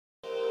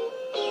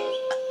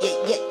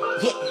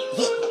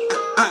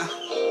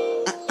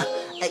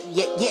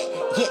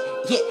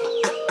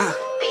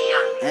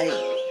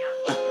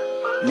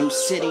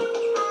city.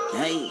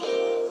 Hey.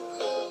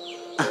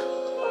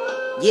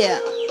 Yeah.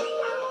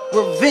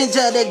 Revenge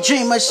of the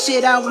dreamer,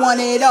 shit, I want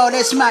it all,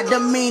 that's my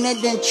demeanor.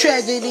 Then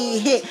tragedy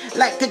hit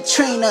like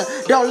Katrina.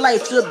 Though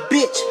life's a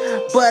bitch,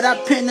 but I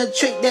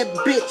penetrate that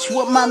bitch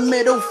with my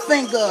middle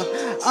finger.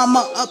 I'm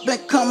a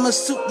up-and-coming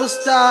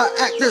superstar,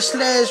 actor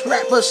slash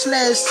rapper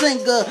slash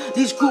singer.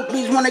 These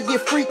groupies wanna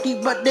get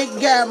freaky, but they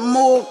got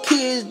more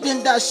kids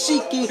than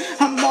dashiki.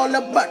 I'm all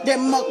about that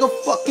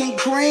motherfucking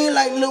green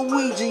like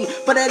Luigi,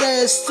 but that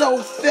ass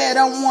so fat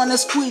I wanna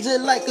squeeze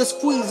it like a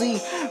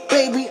squeezy.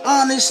 Baby,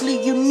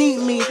 honestly, you need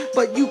me,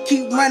 but you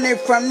keep running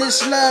from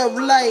this love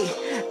like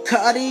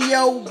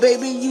cardio,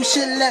 baby, you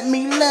should let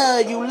me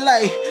love you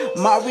like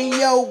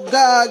Mario.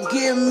 God,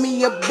 give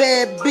me a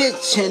bad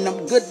bitch and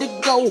I'm good to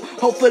go.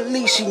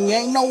 Hopefully she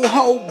ain't no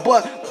hoe,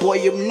 but boy,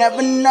 you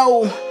never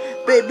know.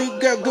 Baby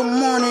girl, good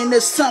morning,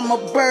 the summer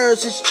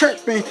birds is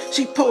chirping.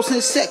 She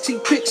posting sexy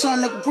pics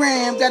on the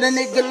gram, got a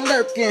nigga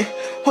lurking.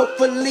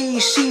 Hopefully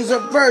she's a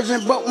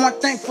virgin, but one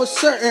thing for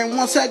certain,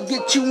 once I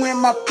get you in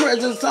my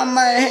presence, I'ma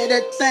have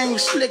that thing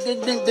slicker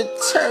than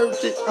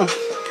detergent.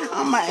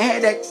 I'ma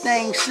have that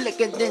thing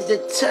slicker than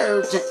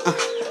detergent.